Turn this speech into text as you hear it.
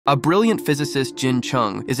A brilliant physicist, Jin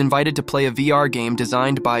Chung, is invited to play a VR game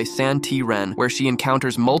designed by San T Ren, where she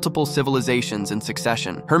encounters multiple civilizations in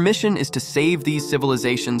succession. Her mission is to save these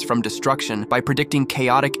civilizations from destruction by predicting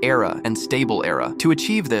chaotic era and stable era. To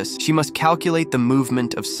achieve this, she must calculate the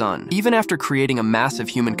movement of sun. Even after creating a massive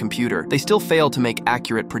human computer, they still fail to make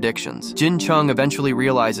accurate predictions. Jin Chung eventually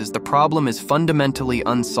realizes the problem is fundamentally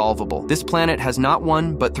unsolvable. This planet has not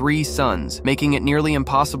one, but 3 suns, making it nearly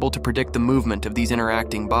impossible to predict the movement of these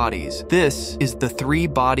interacting bodies. This is the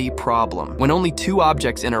 3-body problem. When only 2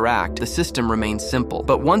 objects interact, the system remains simple.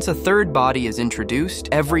 But once a 3rd body is introduced,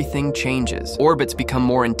 everything changes. Orbits become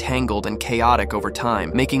more entangled and chaotic over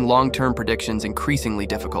time, making long-term predictions increasingly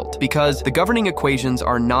difficult. Because the governing equations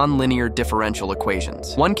are nonlinear differential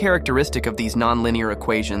equations. One characteristic of these nonlinear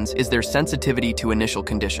equations is their sensitivity to initial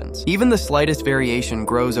conditions. Even the slightest variation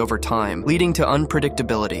grows over time, leading to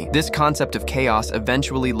unpredictability. This concept of chaos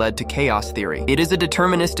eventually led to chaos theory. It is a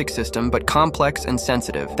deterministic system, but complex and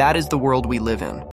sensitive. That is the world we live in.